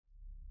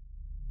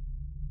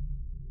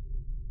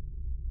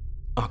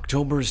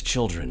October's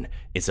Children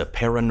is a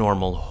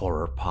paranormal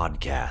horror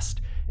podcast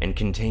and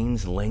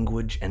contains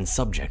language and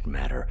subject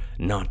matter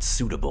not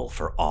suitable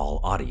for all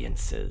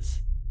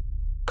audiences.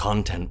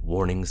 Content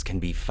warnings can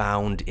be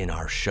found in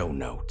our show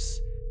notes.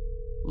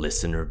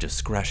 Listener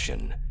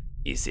discretion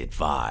is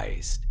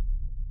advised.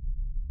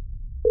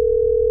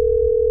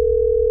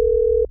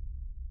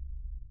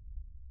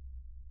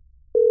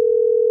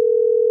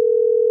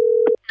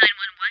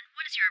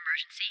 What is your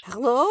emergency?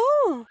 Hello?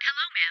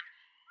 Hello, ma'am.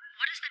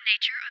 What is the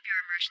nature of your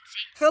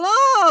emergency?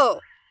 Hello?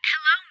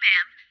 Hello,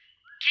 ma'am.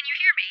 Can you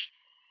hear me?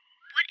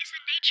 What is the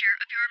nature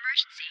of your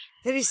emergency?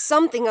 There is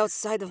something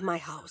outside of my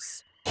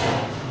house.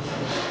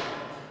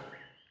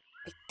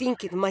 I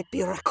think it might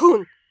be a raccoon.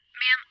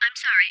 Ma'am, I'm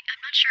sorry.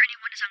 I'm not sure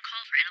anyone is on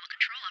call for animal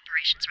control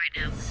operations right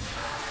now.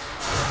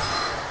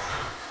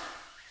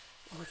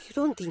 Oh, you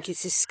don't think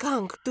it's a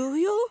skunk, do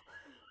you?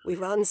 We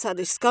once had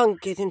a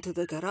skunk get into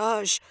the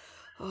garage.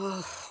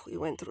 Oh, we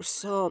went through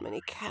so many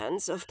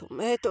cans of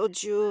tomato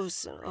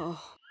juice. Ma'am,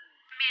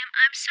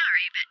 I'm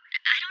sorry, but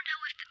I don't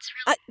know if it's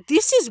really...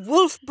 This is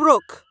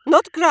Wolfbrook,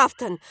 not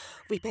Grafton.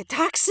 We pay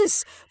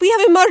taxes. We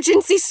have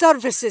emergency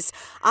services.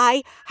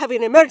 I have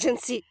an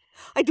emergency.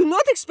 I do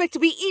not expect to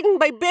be eaten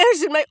by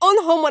bears in my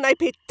own home when I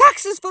pay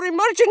taxes for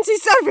emergency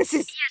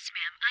services. Yes,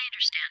 ma'am, I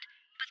understand.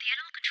 But the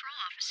animal control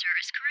officer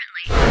is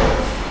currently...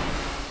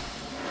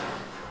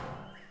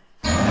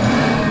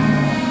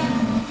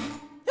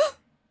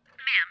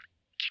 Ma'am,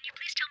 can you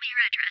please tell me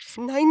your address?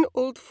 9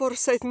 Old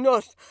Forsyth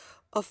North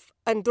of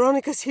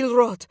Andronicus Hill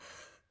Road.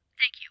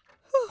 Thank you.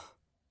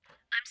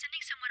 I'm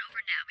sending someone over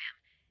now, ma'am.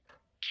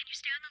 Can you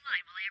stay on the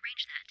line while I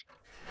arrange that?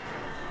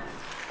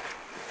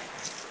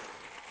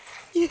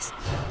 Yes,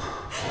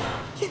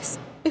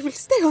 I will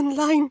stay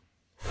online.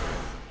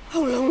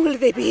 How long will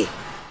they be?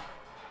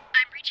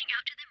 I'm reaching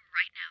out to them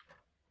right now.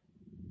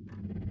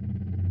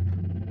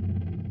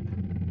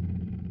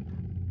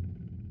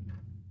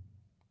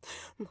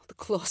 Not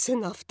close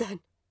enough, then.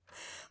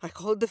 I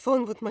hold the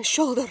phone with my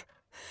shoulder,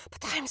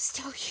 but I'm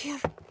still here.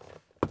 Ma'am,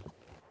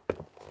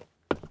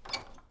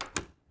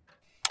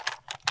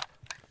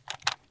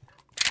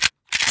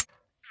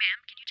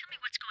 can you tell me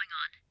what's going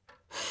on?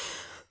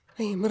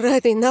 I am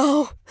ready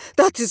now.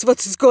 That is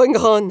what is going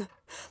on.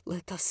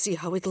 Let us see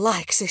how it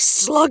likes a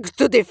slug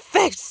to the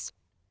face.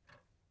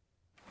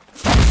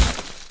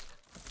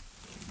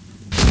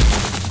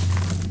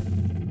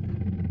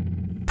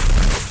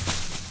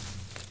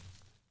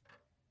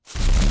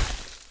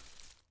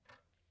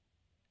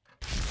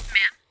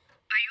 Ma'am,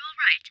 are you all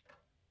right?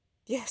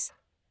 Yes.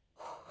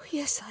 Oh,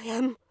 yes, I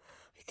am.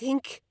 I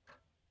think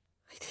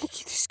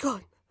it is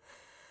gone.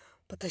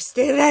 But I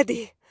stay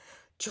ready,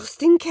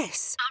 just in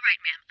case. All right,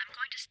 ma'am. I'm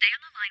going to stay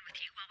on the line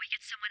with you while we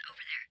get someone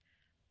over there.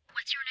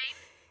 What's your name?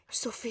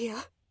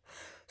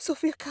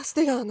 Sophia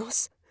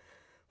Castellanos.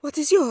 What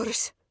is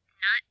yours?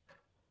 Not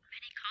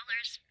many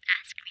callers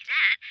ask me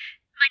that.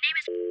 My name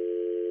is...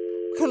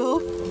 Hello,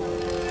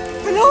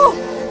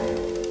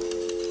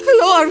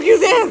 are you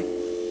there?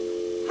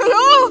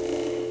 Hello?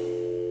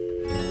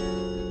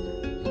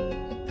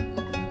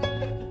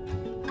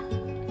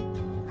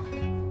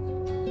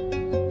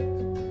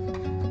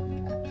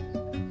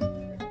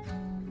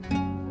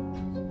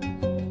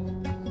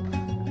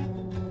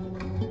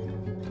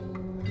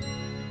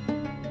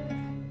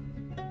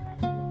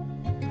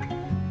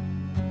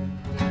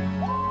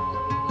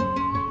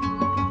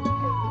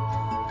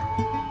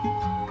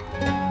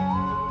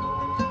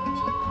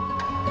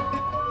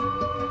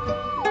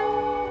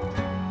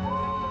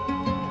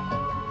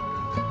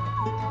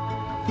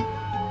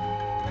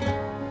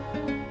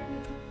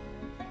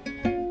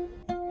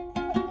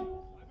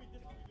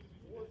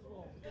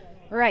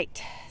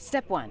 Right.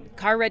 Step 1,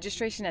 car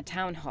registration at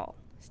town hall.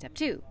 Step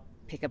 2,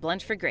 pick up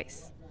lunch for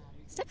Grace.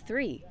 Step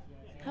 3,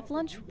 have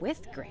lunch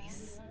with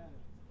Grace.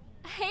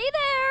 Hey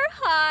there!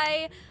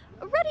 Hi!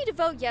 Ready to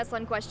vote yes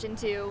on question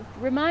 2.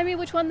 Remind me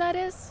which one that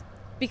is?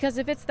 Because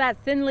if it's that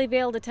thinly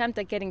veiled attempt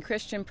at getting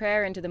Christian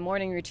prayer into the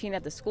morning routine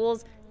at the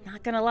schools,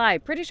 not gonna lie,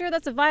 pretty sure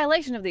that's a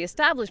violation of the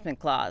Establishment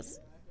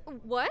Clause.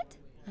 What?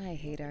 I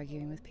hate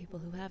arguing with people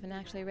who haven't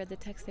actually read the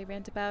text they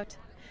rant about.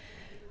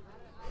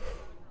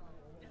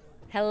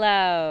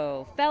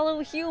 Hello,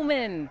 fellow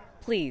human.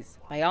 Please,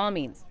 by all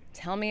means,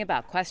 tell me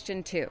about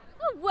question 2.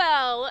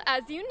 Well,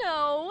 as you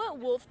know,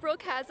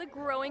 Wolfbrook has a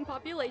growing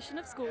population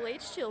of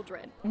school-age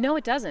children. No,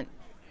 it doesn't.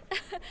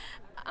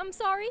 I'm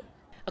sorry?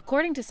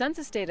 According to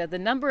census data, the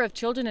number of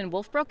children in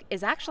Wolfbrook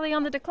is actually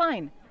on the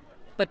decline.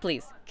 But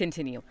please,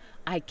 continue.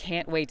 I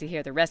can't wait to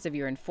hear the rest of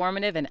your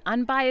informative and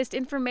unbiased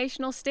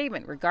informational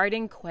statement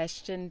regarding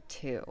question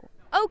 2.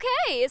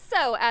 Okay,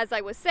 so as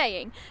I was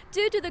saying,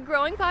 due to the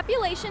growing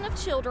population of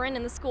children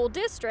in the school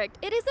district,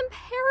 it is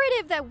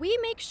imperative that we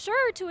make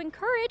sure to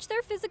encourage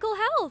their physical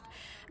health.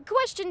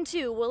 Question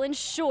 2 will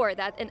ensure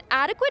that an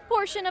adequate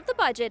portion of the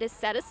budget is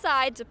set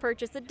aside to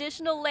purchase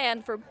additional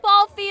land for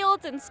ball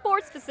fields and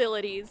sports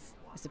facilities.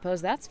 I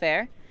suppose that's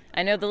fair.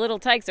 I know the little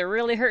tykes are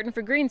really hurting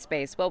for green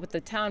space, what with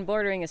the town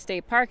bordering a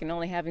state park and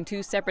only having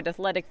 2 separate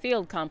athletic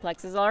field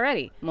complexes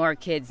already. More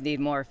kids need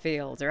more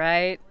fields,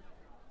 right?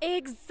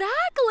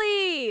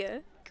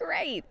 Exactly!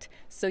 Great.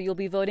 So you'll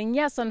be voting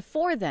yes on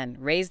 4 then.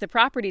 Raise the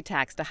property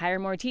tax to hire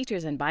more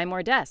teachers and buy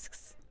more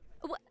desks.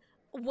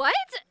 What?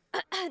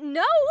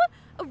 No!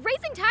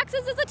 Raising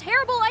taxes is a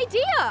terrible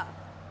idea!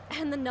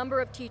 And the number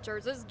of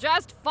teachers is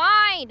just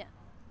fine!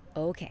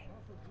 Okay,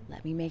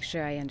 let me make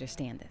sure I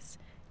understand this.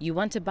 You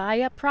want to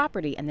buy up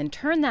property and then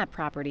turn that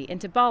property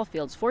into ball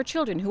fields for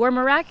children who are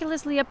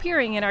miraculously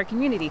appearing in our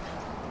community,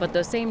 but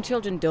those same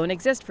children don't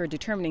exist for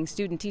determining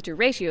student-teacher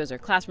ratios or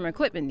classroom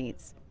equipment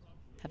needs.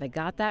 Have I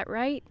got that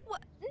right?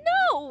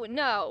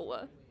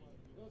 No.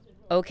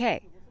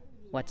 Okay,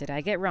 what did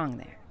I get wrong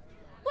there?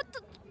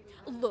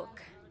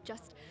 Look,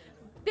 just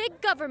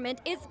big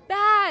government is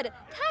bad.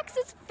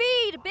 Taxes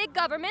feed big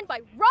government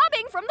by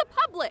robbing from the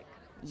public.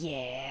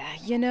 Yeah,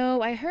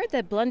 I heard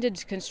that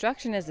Blundage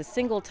Construction is the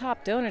single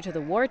top donor to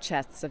the war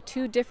chests of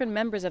 2 different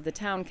members of the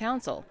town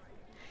council.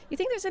 You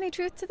think there's any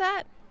truth to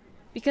that?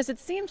 Because it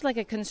seems like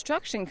a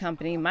construction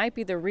company might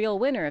be the real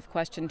winner if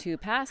Question 2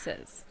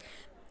 passes.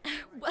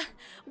 Why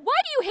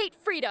do you hate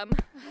freedom?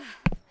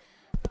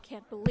 I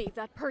can't believe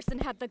that person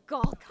had the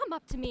gall come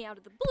up to me out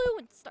of the blue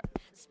and start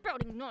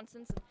sprouting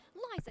nonsense and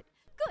lies at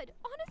good,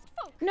 honest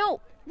folk. No,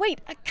 wait,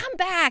 come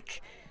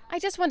back! I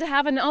just want to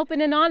have an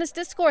open and honest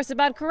discourse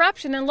about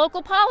corruption in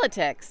local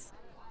politics.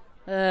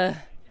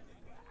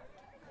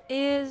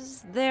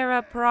 Is there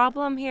a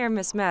problem here,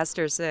 Miss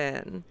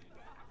Masterson?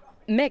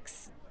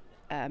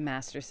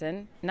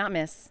 Masterson, not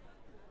Miss,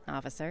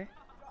 Officer.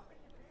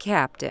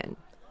 Captain,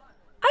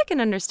 I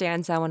can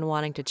understand someone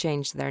wanting to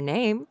change their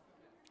name.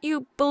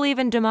 You believe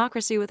in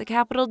democracy with a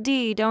capital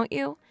D, don't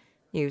you?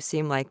 You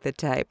seem like the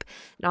type.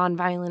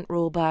 Nonviolent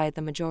rule by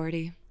the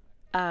majority.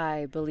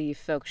 I believe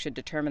folks should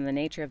determine the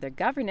nature of their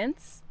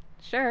governance.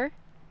 Sure.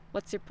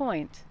 What's your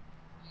point?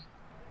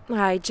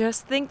 I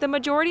just think the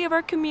majority of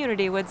our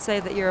community would say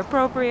that your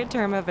appropriate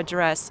term of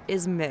address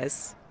is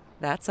Miss.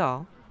 That's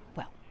all.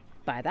 Well,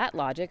 by that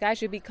logic, I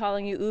should be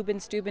calling you Uben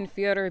Stuben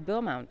Fyodor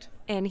Beaumont.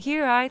 And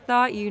here I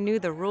thought you knew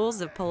the rules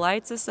of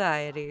polite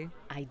society.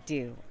 I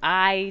do,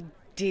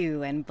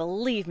 and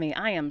believe me,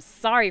 I am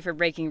sorry for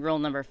breaking rule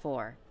number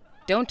 4.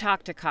 Don't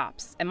talk to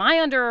cops. Am I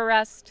under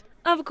arrest?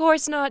 Of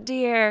course not,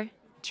 dear.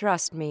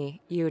 Trust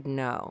me, you'd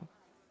know.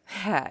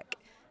 Heck,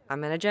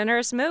 I'm in a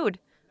generous mood.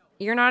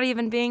 You're not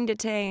even being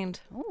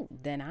detained. Oh,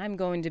 then I'm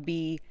going to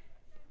be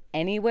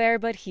anywhere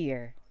but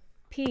here.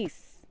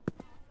 Peace.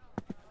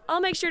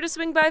 I'll make sure to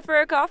swing by for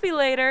a coffee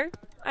later.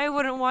 I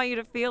wouldn't want you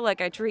to feel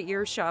like I treat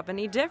your shop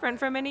any different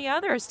from any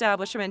other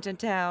establishment in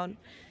town.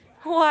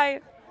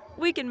 Why,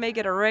 we can make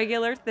it a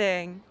regular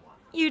thing.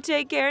 You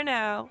take care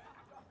now.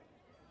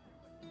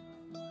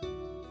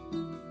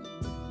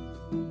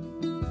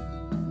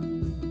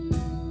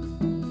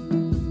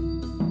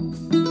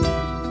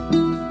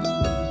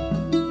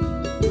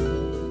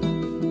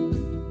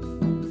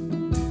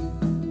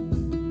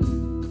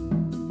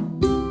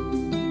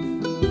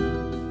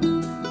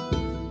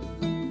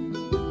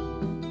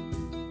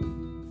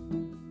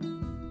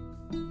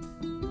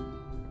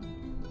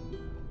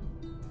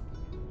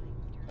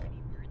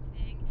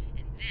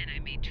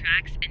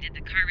 Tracks and did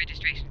the car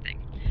registration thing.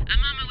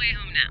 I'm on my way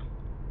home now.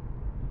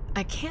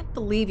 I can't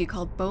believe you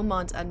called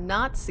Beaumont a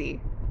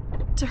Nazi.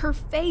 To her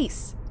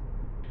face.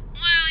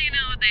 Well, you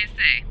know what they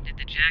say. If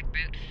the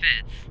jackboot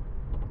fits.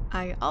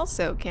 I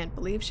also can't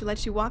believe she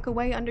let you walk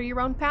away under your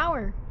own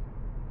power.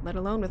 Let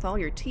alone with all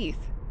your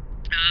teeth.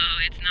 Oh,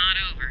 it's not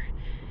over.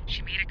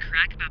 She made a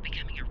crack about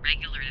becoming a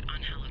regular at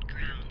Unhallowed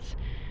Grounds.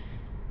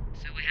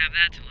 So we have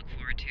that to look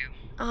forward to.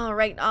 All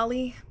right,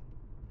 Ollie.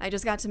 I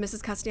just got to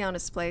Mrs.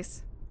 Castellanos'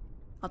 place.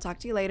 I'll talk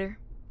to you later.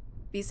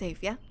 Be safe,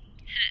 yeah? Never.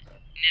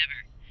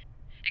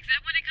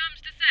 Except when it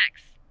comes to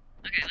sex.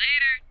 Okay,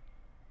 later.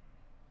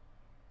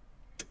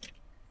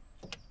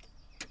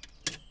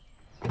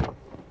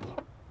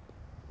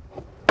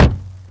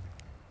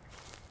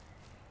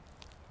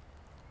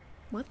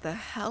 What the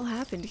hell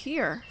happened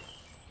here?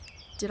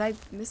 Did I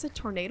miss a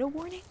tornado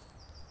warning?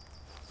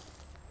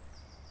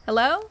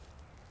 Hello?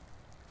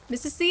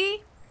 Mrs.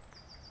 C?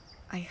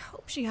 I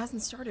hope she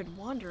hasn't started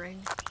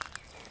wandering.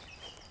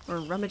 Or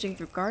rummaging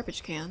through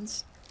garbage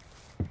cans.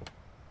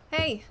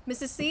 Hey,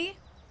 Mrs. C?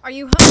 Are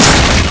you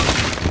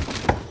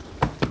home?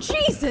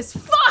 Jesus,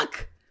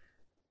 fuck!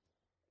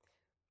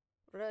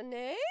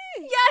 Renee?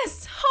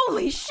 Yes!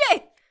 Holy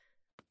shit!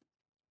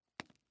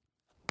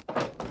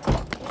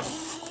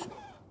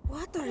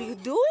 What are you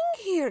doing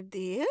here,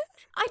 dear?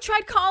 I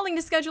tried calling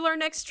to schedule our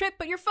next trip,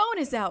 but your phone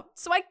is out,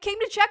 so I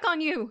came to check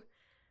on you.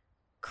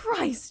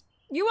 Christ,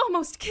 you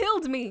almost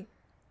killed me.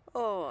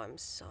 Oh, I'm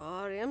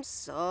sorry.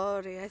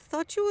 I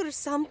thought you were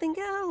something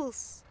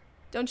else.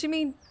 Don't you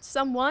mean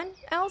someone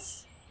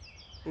else?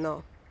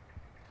 No.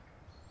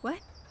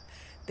 What?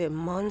 The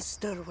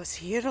monster was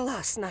here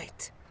last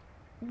night.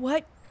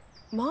 What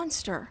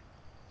monster?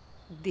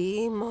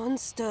 The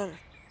monster.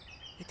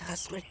 It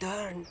has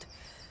returned.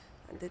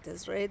 And it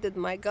has raided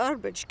my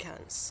garbage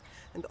cans.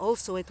 And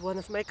also ate one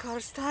of my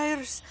car's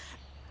tires.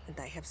 And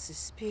I have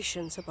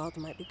suspicions about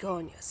my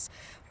begonias.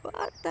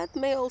 But that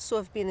may also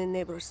have been a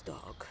neighbor's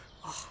dog.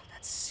 Oh,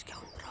 that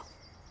scoundrel.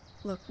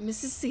 Look,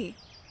 Mrs. C,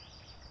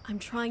 I'm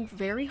trying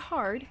very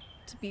hard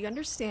to be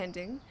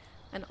understanding,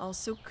 and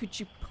also, could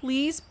you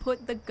please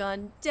put the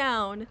gun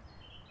down?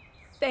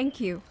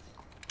 Thank you.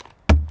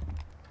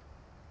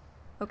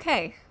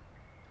 Okay,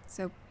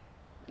 so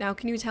now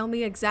can you tell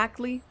me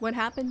exactly what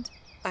happened?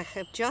 I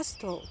have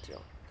just told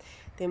you.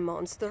 The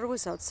monster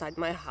was outside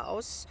my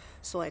house,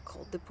 so I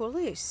called the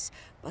police,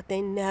 but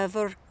they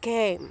never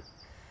came.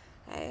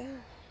 I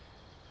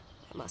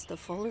must have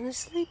fallen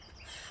asleep.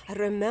 I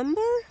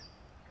remember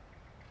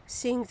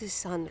seeing the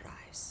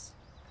sunrise,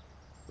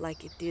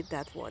 like it did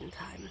that one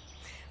time,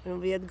 when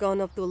we had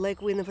gone up to Lake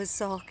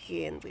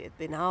Winnipesaukee and we had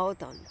been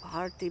out on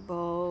party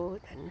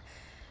boat,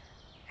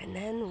 and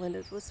then when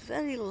it was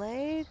very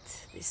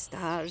late, the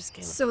stars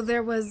came. So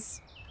there was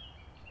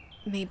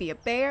maybe a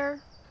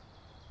bear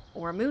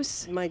or a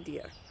moose? My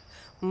dear,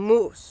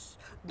 moose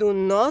do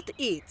not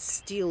eat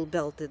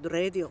steel-belted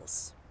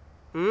radials.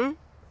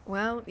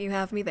 Well, you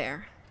have me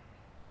there.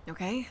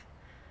 Okay?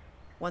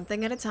 One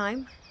thing at a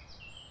time.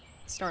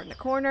 Start in a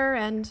corner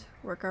and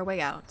work our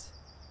way out,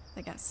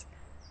 I guess.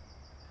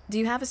 Do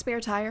you have a spare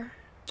tire?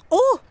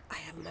 Oh, I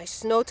have my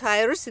snow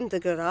tires in the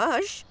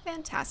garage.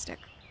 Fantastic.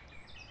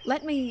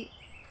 You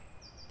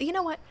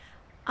know what?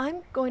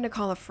 I'm going to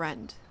call a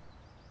friend.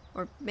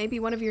 Or maybe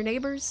one of your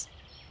neighbors.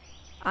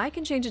 I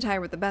can change a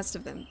tire with the best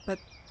of them, but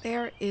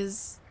there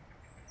is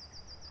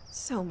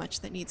so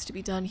much that needs to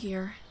be done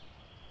here.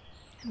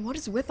 And what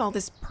is with all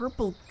this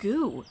purple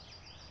goo?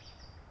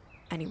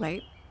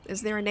 Anyway,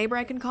 is there a neighbor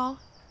I can call?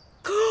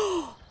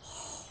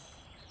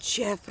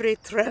 Jeffrey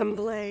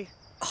Tremblay.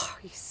 Oh,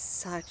 he's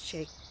such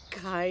a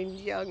kind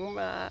young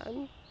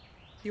man.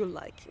 You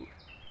like him.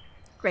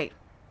 Great.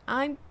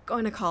 I'm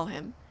going to call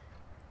him.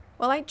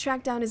 While I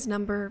track down his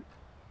number,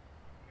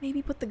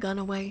 maybe put the gun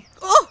away.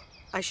 Oh,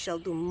 I shall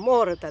do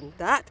more than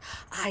that.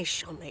 I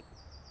shall make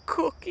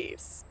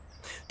cookies.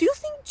 Do you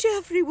think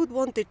Jeffrey would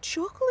want the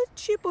chocolate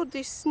chip or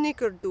the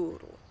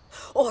snickerdoodle?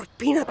 Or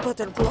peanut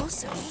butter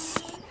blossoms?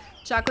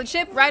 Chocolate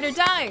chip, ride or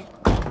die!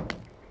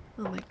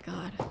 Oh my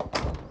god.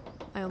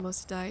 I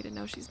almost died and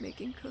now she's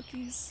making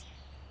cookies.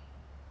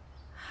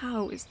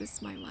 How is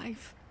this my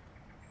life?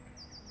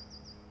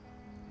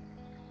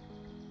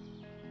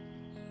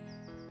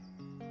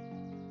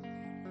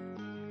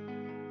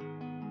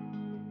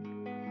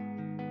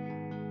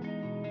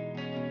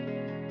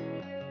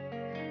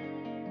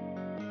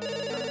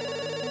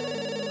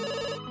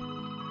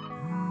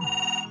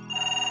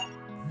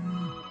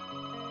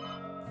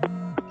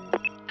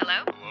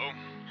 Hello? Hello?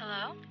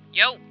 Hello?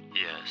 Yo!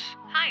 Yes.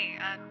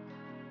 Hi,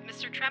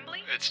 Mr.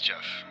 Tremblay? It's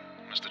Jeff.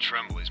 Mr.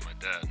 Tremblay's my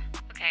dad.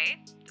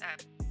 Okay,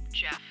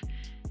 Jeff.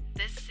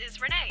 This is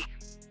Renee.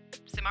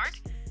 Simard?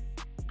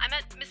 I'm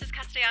at Mrs.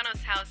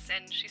 Castellanos' house,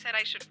 and she said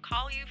I should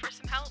call you for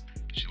some help.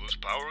 Did she lose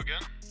power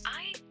again?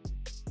 I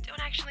don't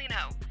actually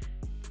know.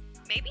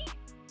 Maybe?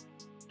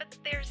 But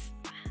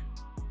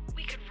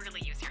we could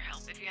really use your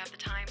help if you have the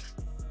time.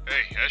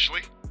 Hey,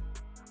 Ashley?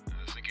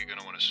 I think you're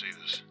gonna want to see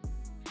this.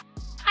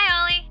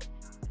 Hi, Ollie.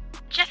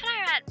 Jeff and I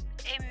are at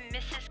a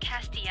Mrs.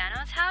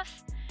 Castellanos'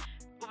 house.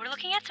 We're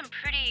looking at some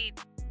pretty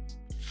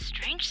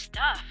strange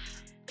stuff.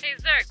 Hey,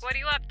 Zerk, what are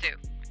you up to?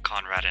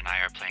 Conrad and I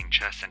are playing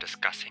chess and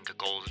discussing a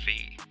gold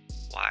V.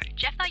 Why?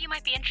 Jeff thought you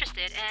might be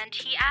interested, and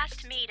he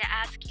asked me to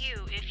ask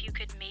you if you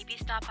could maybe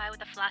stop by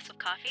with a flask of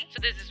coffee. So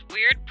there's this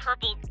weird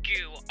purple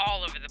goo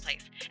all over the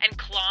place, and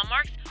claw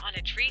marks on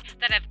a tree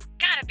that have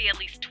gotta be at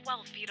least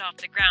 12 feet off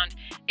the ground,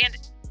 and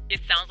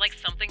it sounds like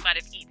something might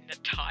have eaten a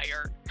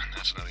tire. And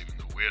that's not even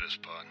the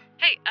weirdest part.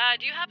 Hey,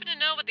 do you happen to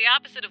know what the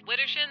opposite of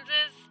Widdershins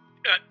is?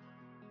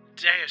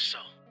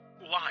 Deisol.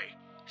 Why?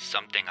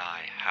 Something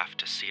I have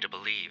to see to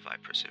believe, I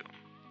presume.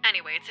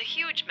 Anyway, it's a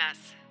huge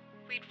mess.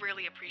 We'd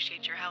really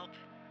appreciate your help.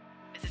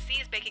 Mrs.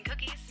 C is baking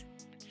cookies.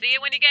 See you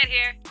when you get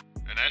here.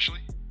 And Ashley?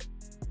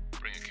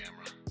 Bring a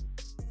camera.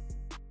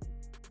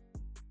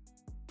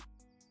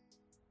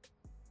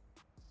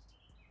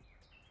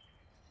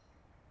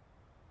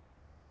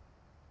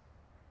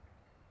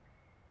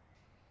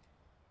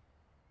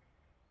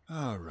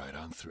 All right,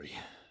 on 3.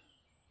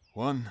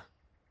 1,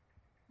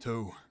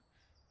 2,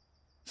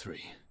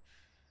 3.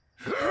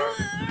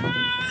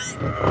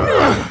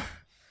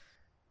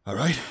 All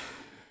right,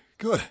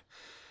 good.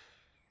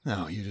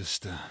 Now you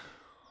just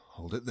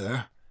hold it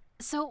there.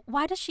 So,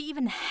 why does she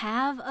even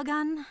have a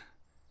gun?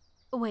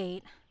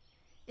 Wait,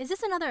 is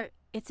this another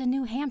It's a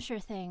New Hampshire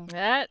thing?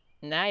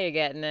 Now you're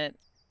getting it.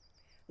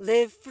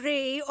 Live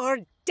free or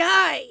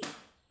die!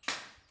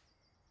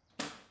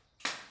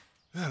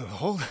 That'll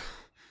hold.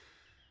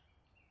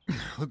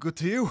 Look good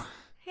to you?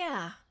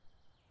 Yeah,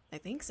 I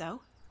think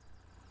so.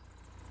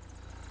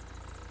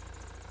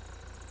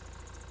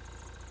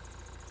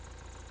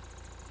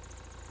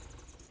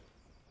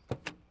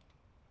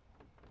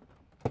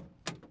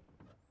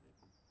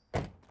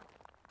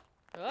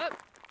 Oh,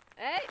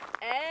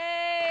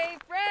 hey,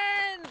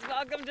 friends!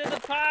 Welcome to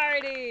the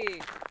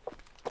party!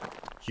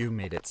 You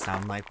made it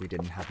sound like we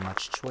didn't have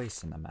much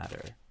choice in the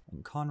matter,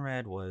 and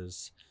Conrad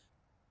was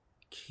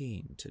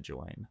keen to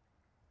join.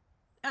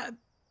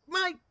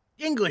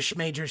 English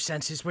major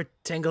senses were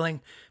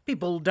tingling.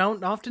 People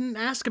don't often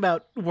ask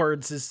about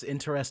words as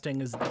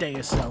interesting as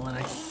Deicel, and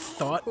I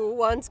thought... Who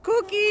wants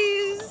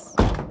cookies?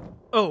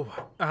 Oh,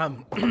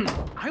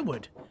 I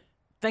would.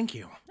 Thank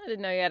you. I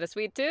didn't know you had a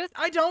sweet tooth.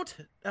 I don't.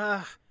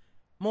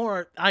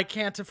 More, I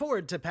can't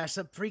afford to pass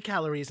up free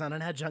calories on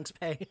an adjunct's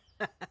pay.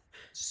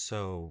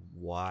 So,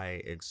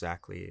 why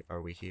exactly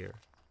are we here?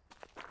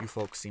 You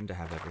folks seem to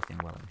have everything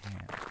well in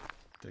hand.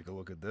 Take a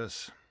look at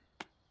this.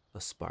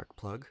 A spark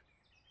plug?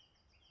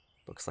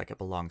 Looks like it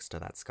belongs to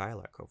that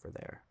Skylark over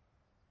there.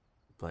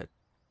 But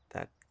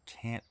that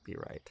can't be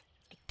right.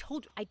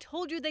 I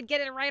told you they'd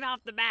get it right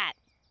off the bat.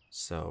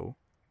 So,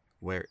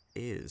 where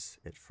is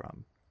it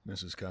from?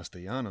 Mrs.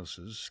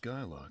 Castellanos'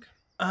 Skylark.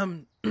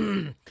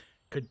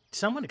 Could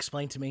someone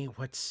explain to me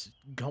what's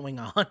going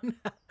on?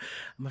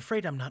 I'm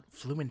afraid I'm not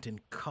fluent in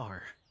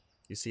car.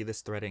 You see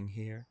this threading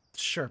here?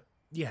 Sure,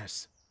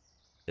 yes.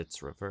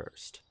 It's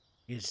reversed.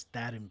 Is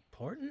that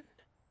important?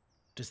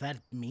 Does that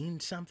mean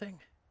something?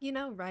 You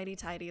know,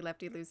 righty-tighty,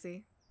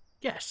 lefty-loosey.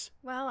 Yes.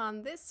 Well,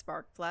 on this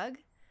spark plug,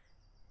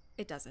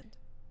 it doesn't.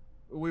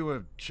 We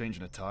were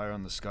changing a tire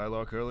on the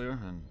Skylark earlier,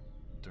 and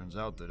it turns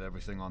out that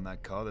everything on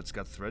that car that's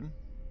got threading,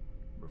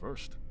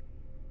 reversed.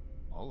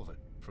 All of it.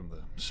 From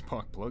the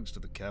spark plugs to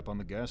the cap on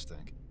the gas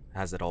tank.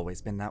 Has it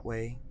always been that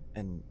way?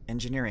 An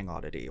engineering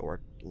oddity or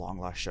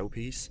long-lost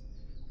showpiece?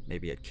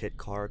 Maybe a kit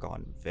car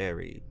gone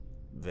very,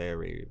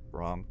 very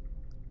wrong?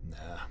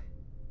 Nah.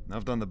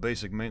 I've done the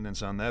basic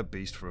maintenance on that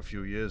beast for a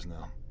few years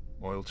now.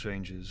 Oil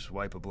changes,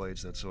 wiper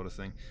blades, that sort of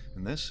thing.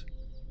 And this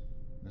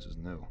is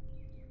new.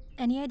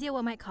 Any idea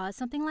what might cause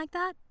something like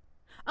that?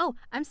 Oh,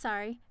 I'm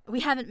sorry.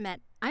 We haven't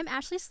met. I'm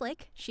Ashley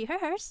Slick. She, her,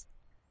 hers.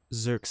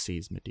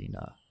 Xerxes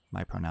Medina.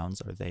 My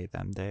pronouns are they,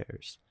 them,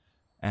 theirs.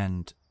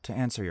 And to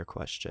answer your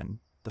question,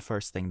 the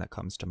first thing that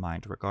comes to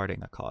mind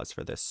regarding a cause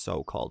for this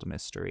so-called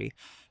mystery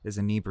is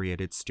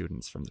inebriated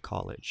students from the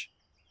college.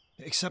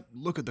 Except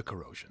look at the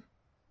corrosion.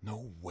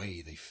 No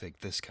way they faked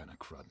this kind of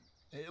crud.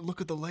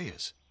 Look at the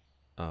layers.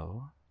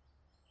 Oh?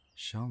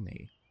 Show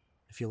me.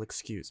 If you'll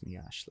excuse me,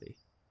 Ashley.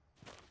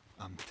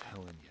 I'm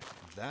telling you,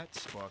 that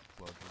spark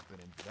plug has been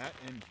in that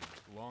engine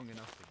long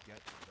enough to get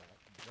to that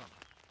jump,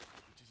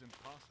 which is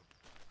impossible.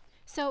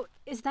 So,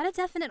 is that a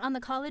definite on the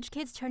college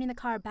kids turning the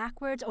car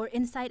backwards or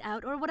inside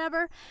out or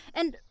whatever?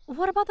 And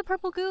what about the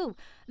purple goo?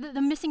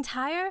 The missing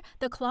tire?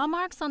 The claw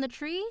marks on the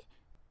tree?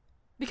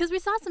 Because we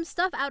saw some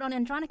stuff out on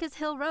Andronicus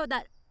Hill Road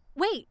that...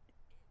 Wait!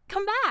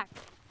 Come back!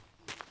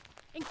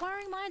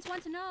 Inquiring minds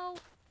want to know...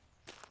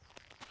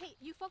 Hey,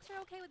 you folks are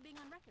okay with being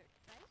on record,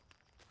 right?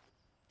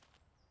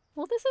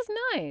 Well, this is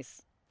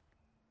nice.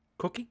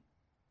 Cookie?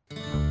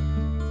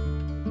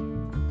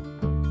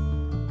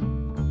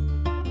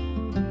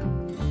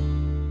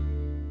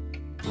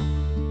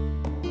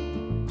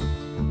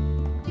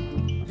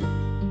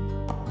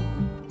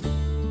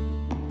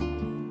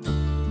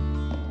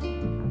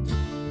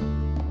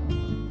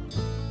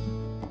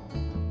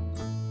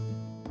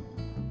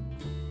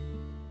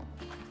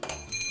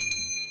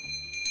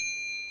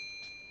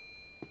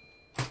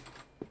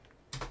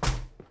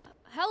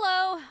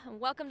 Hello, and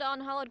welcome to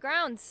Unhallowed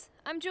Grounds.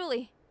 I'm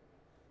Julie.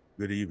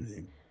 Good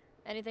evening.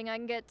 Anything I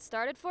can get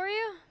started for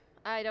you?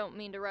 I don't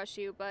mean to rush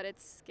you, but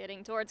it's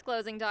getting towards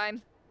closing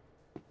time.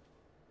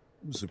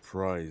 I'm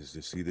surprised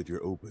to see that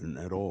you're open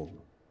at all.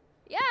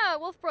 Yeah,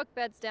 Wolfbrook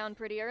beds down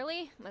pretty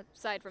early,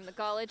 aside from the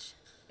college.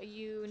 Are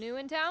you new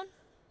in town?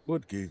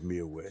 What gave me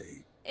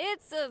away?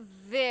 It's a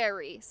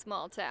very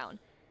small town.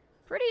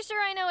 Pretty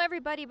sure I know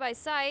everybody by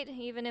sight,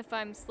 even if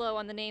I'm slow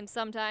on the names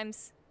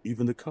sometimes.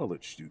 Even the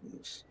college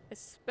students.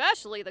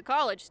 Especially the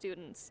college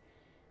students.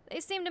 They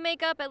seem to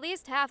make up at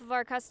least half of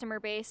our customer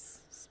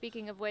base.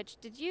 Speaking of which,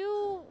 did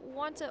you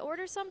want to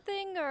order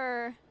something,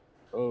 or...?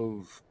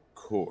 Of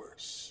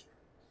course.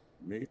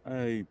 May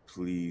I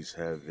please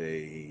have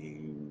a...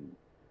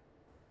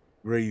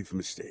 grave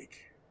mistake?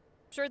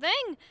 Sure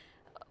thing.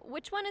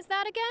 Which one is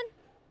that again?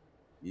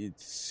 It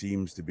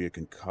seems to be a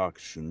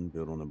concoction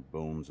built on the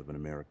bones of an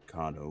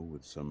Americano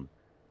with some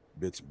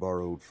bits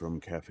borrowed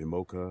from Cafe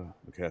Mocha,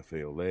 the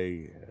Cafe au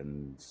lait,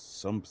 and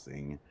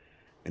something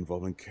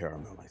involving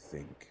caramel, I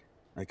think.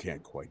 I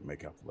can't quite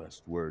make out the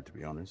last word, to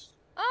be honest.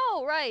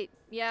 Oh, right.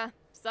 Yeah,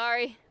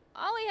 sorry.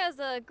 Ollie has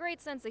a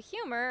great sense of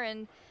humor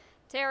and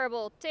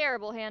terrible,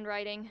 terrible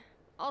handwriting.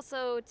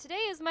 Also,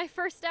 today is my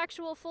first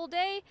actual full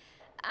day.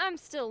 I'm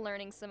still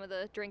learning some of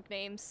the drink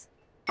names.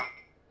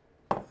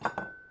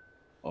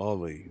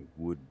 Ollie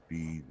would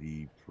be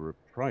the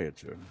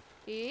proprietor.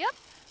 Yep,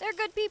 they're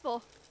good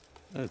people.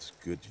 That's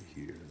good to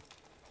hear.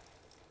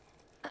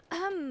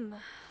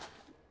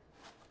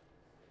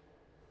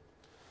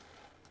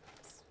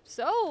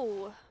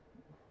 So...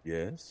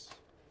 Yes?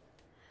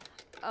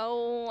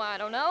 Oh, I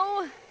don't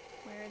know.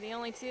 We're the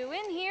only two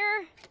in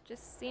here.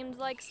 Just seemed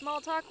like small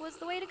talk was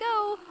the way to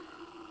go.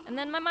 And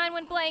then my mind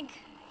went blank.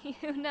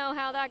 You know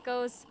how that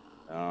goes.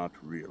 Not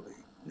really,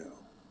 no.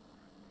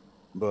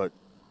 But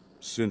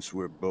since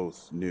we're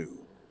both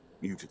new,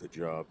 you to the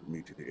job,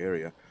 me to the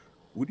area,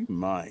 would you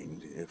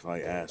mind if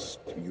I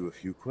asked you a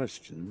few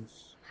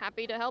questions?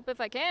 Happy to help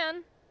if I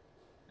can.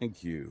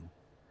 Thank you.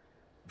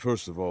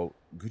 First of all,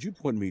 could you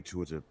point me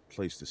towards a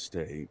place to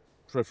stay,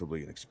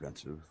 preferably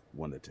inexpensive,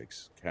 one that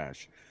takes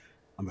cash?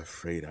 I'm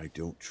afraid I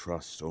don't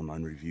trust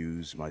online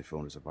reviews. My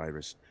phone is a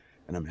virus,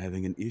 and I'm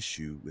having an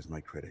issue with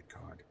my credit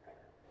card.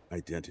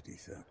 Identity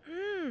theft.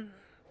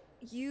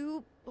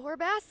 You poor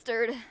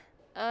bastard.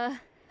 I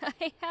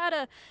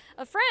had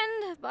a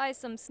friend buy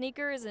some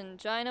sneakers in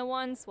China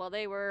once while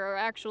they were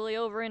actually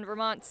over in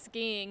Vermont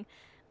skiing.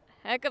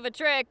 Heck of a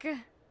trick.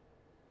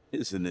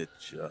 Isn't it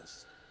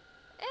just?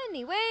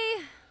 Anyway,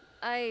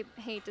 I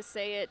hate to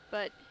say it,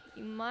 but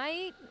you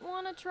might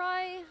want to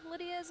try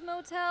Lydia's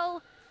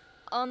Motel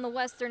on the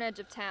western edge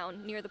of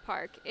town, near the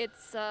park.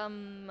 It's,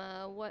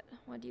 what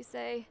do you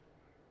say?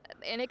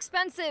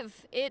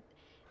 Inexpensive. It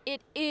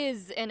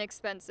is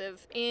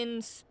inexpensive.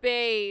 In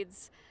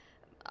spades.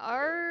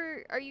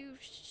 Are you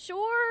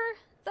sure,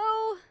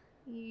 though?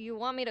 You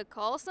want me to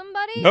call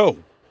somebody? No,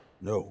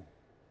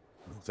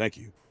 thank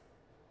you.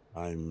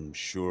 I'm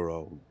sure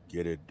I'll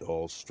get it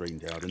all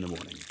straightened out in the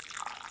morning.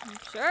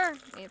 Sure,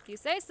 if you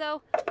say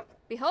so.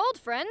 Behold,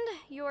 friend,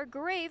 your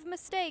grave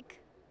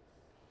mistake.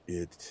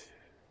 It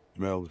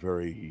smells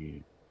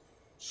very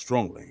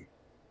strongly.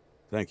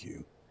 Thank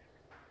you.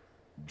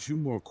 2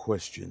 more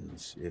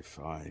questions, if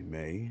I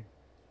may.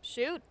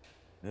 Shoot.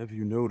 Have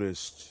you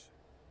noticed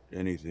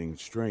anything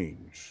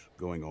strange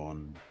going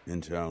on in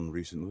town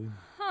recently?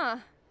 Huh.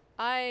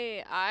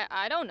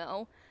 I don't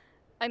know.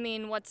 I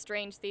mean, what's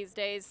strange these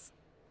days?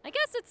 I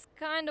guess it's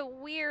kind of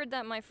weird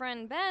that my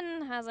friend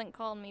Ben hasn't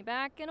called me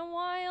back in a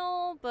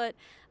while, but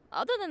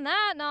other than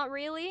that, not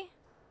really.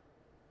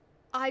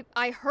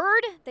 I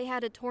heard they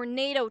had a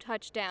tornado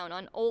touchdown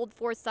on Old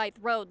Forsyth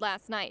Road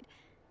last night,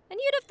 and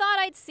you'd have thought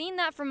I'd seen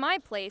that from my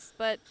place,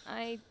 but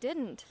I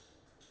didn't.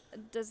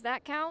 Does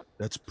that count?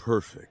 That's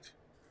perfect.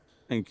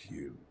 Thank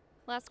you.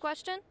 Last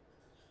question?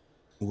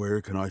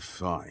 Where can I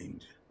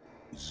find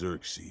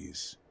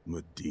Xerxes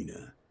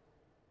Medina?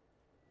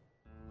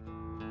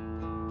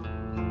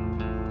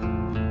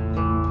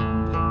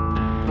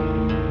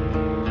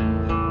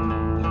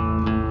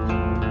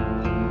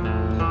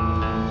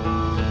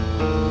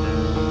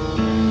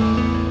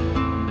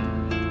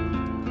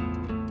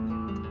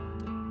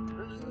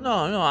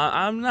 No,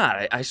 I'm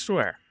not. I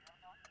swear.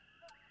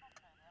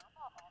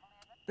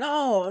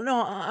 No,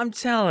 I'm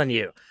telling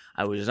you.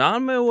 I was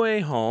on my way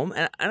home,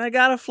 and I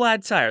got a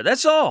flat tire.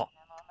 That's all.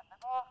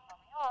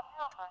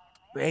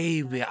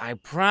 Baby, I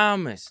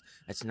promise.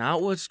 That's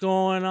not what's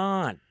going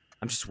on.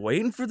 I'm just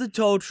waiting for the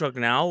tow truck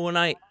now when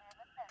I...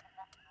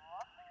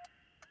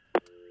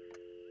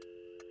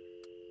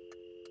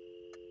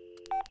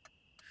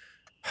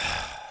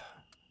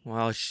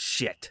 Well,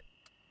 shit.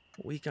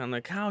 A week on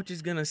the couch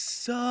is gonna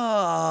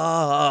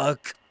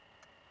suck.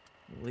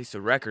 At least the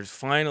record's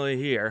finally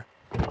here.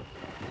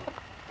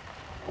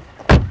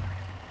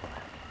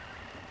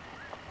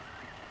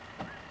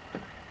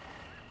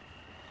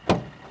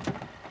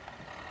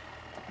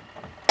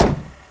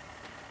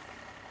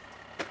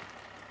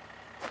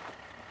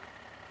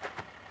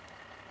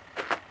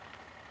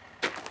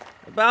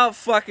 About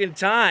fucking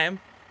time.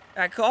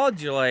 I called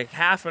you like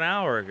half an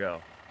hour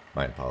ago.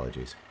 My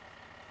apologies.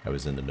 I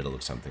was in the middle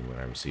of something when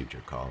I received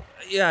your call.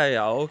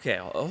 Yeah, okay.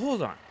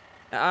 Hold on.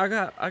 I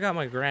got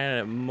my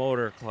Granite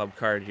Motor Club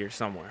card here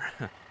somewhere.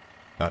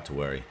 Not to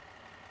worry.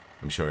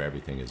 I'm sure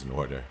everything is in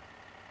order.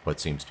 What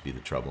seems to be the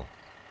trouble?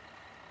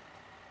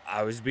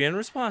 I was being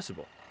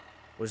responsible.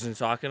 Wasn't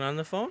talking on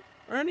the phone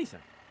or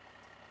anything.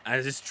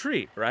 And this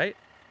tree, right?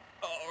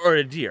 Or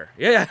a deer.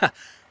 Yeah,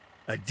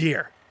 a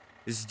deer.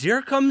 This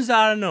deer comes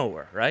out of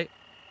nowhere, right?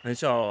 And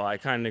so I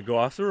kind of go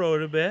off the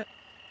road a bit,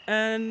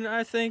 and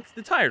I think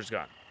the tire's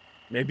gone.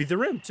 Maybe the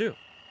rim, too.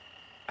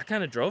 I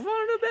kind of drove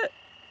on it a bit.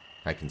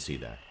 I can see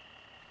that.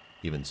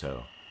 Even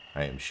so,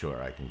 I am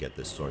sure I can get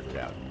this sorted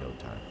out in no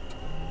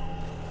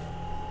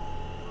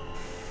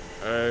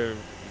time.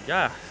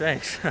 Yeah,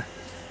 thanks.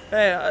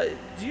 Hey,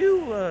 do you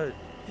know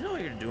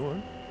what you're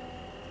doing?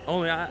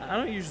 Only I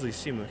don't usually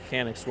see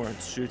mechanics wearing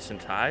suits and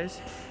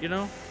ties, you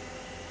know?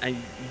 And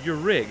your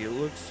rig, it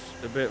looks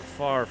a bit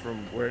far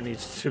from where it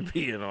needs to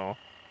be and all.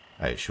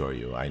 I assure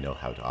you, I know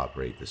how to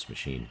operate this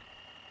machine.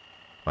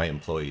 My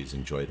employees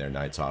enjoy their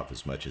nights off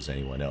as much as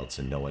anyone else,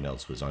 and no one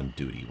else was on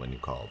duty when you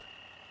called.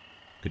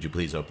 Could you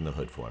please open the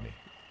hood for me?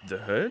 The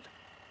hood?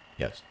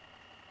 Yes.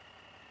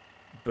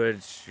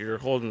 But you're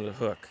holding the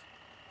hook.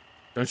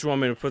 Don't you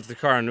want me to put the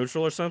car in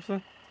neutral or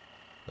something?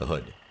 The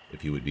hood,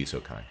 if you would be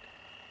so kind.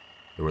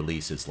 The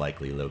release is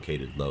likely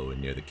located low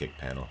and near the kick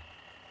panel.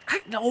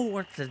 I know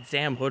what the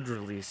damn hood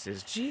release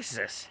is.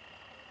 Jesus.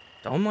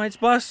 Dome light's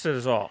busted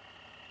is all.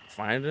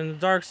 Find it in the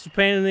dark's a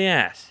pain in the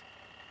ass.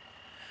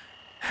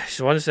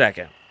 Just 1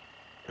 second.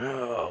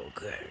 Oh,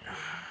 okay.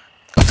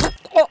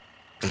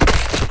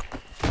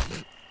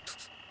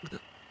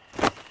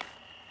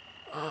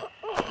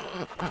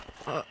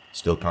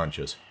 Still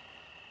conscious.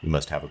 You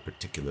must have a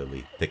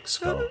particularly thick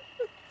skull.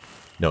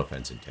 No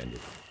offense intended.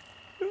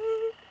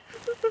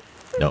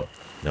 No,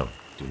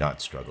 do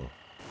not struggle.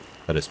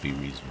 Let us be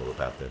reasonable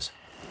about this.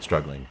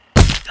 Struggling.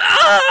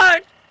 Ah!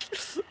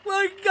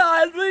 My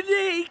God,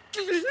 Monique!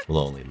 Will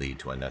only lead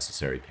to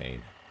unnecessary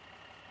pain.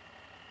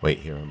 Wait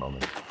here a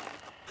moment.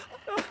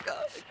 Oh,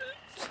 God.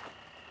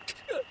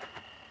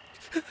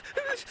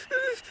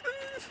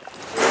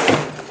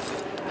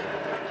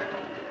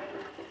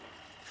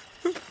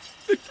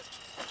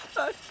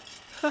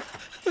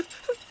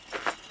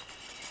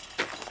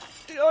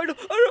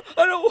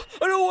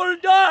 I don't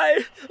want to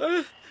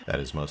die. That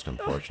is most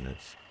unfortunate.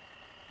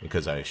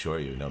 Because I assure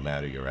you, no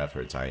matter your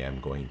efforts, I am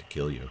going to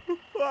kill you.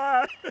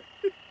 Why?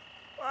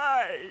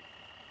 Why?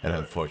 An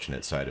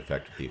unfortunate side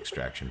effect of the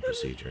extraction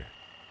procedure.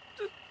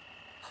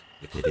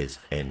 If it is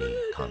any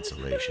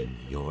consolation,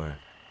 your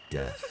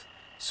death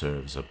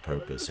serves a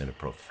purpose in a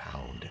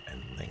profound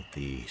and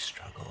lengthy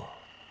struggle.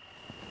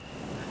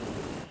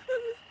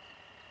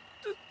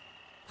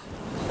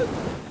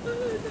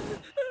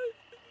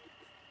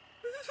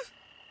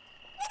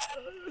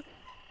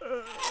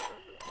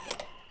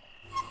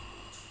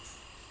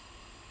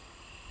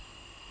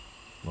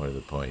 More to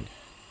the point,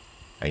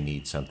 I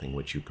need something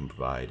which you can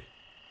provide.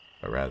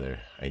 Or rather,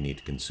 I need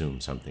to consume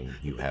something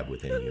you have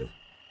within you.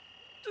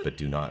 But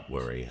do not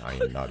worry, I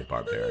am not a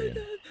barbarian.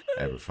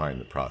 I have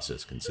refined the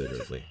process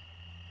considerably.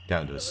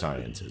 Down to a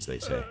science, as they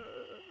say.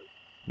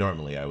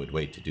 Normally, I would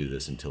wait to do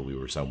this until we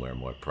were somewhere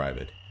more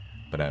private,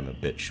 but I'm a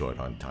bit short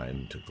on time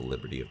and took the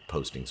liberty of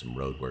posting some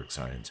roadwork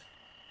signs.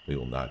 We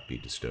will not be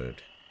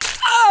disturbed.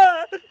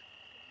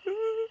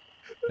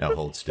 Now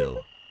hold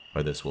still,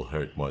 or this will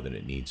hurt more than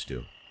it needs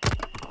to.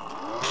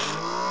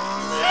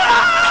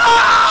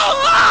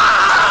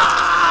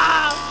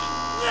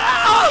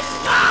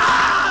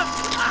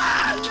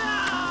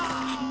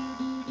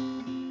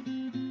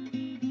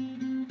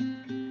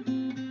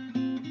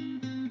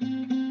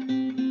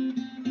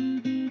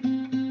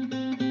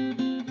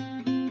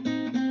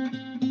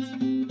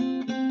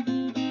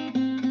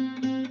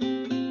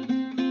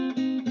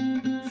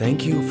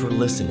 Thank you for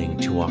listening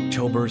to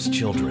October's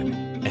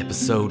Children,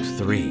 Episode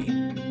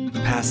 3,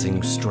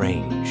 Passing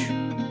Strange.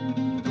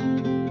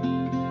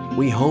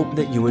 We hope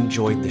that you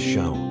enjoyed the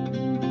show,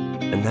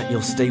 and that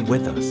you'll stay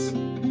with us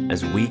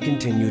as we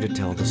continue to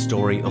tell the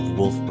story of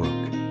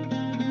Wolfbrook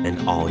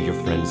and all your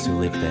friends who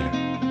live there.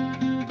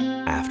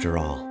 After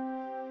all,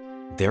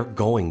 they're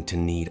going to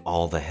need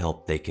all the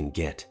help they can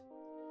get.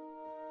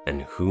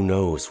 And who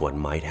knows what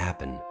might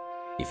happen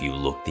if you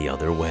look the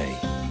other way.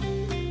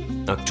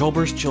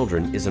 October's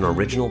Children is an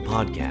original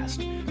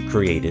podcast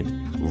created,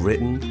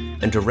 written,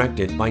 and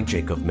directed by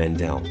Jacob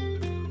Mendel,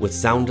 with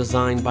sound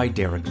design by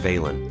Derek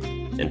Valen,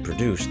 and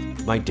produced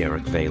by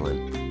Derek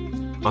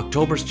Valen.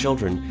 October's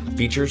Children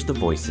features the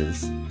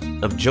voices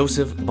of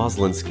Joseph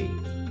Boslinski,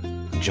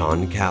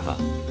 John Cava,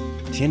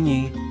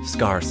 Tienyi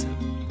Scarson,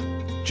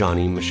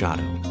 Johnny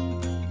Machado,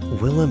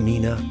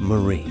 Wilhelmina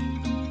Marie,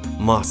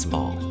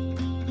 Mossball,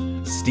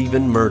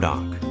 Stephen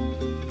Murdoch,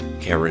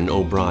 Karen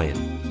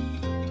O'Brien,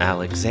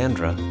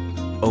 Alexandra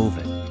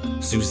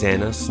Ovid,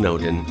 Susanna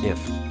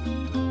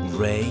Snowden-Ift,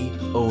 Ray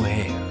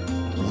O'Hare,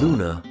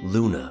 Luna,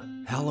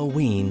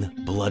 Halloween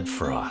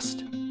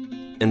Bloodfrost,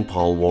 and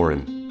Paul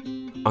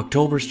Warren.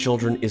 October's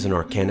Children is an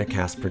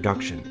Arcanicast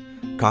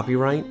production.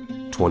 Copyright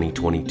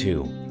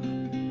 2022.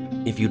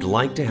 If you'd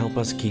like to help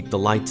us keep the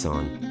lights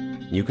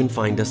on, you can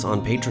find us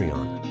on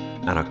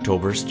Patreon at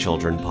October's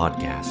Children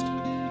Podcast.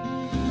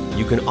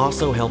 You can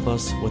also help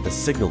us with a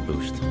signal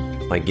boost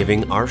by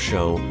giving our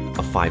show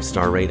a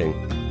 5-star rating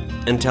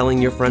and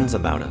telling your friends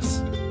about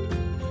us.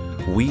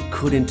 We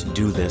couldn't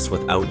do this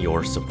without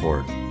your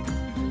support,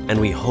 and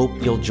we hope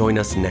you'll join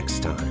us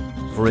next time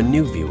for a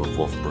new view of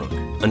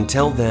Wolfbrook.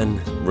 Until then,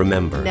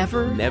 remember,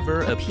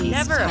 Never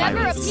appease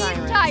tyrants.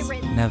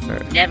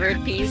 Never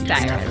appease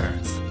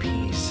tyrants.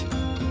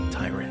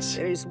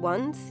 There is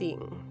one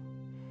thing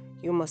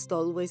you must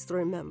always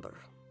remember.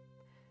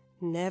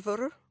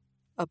 Never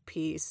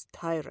appease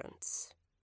tyrants.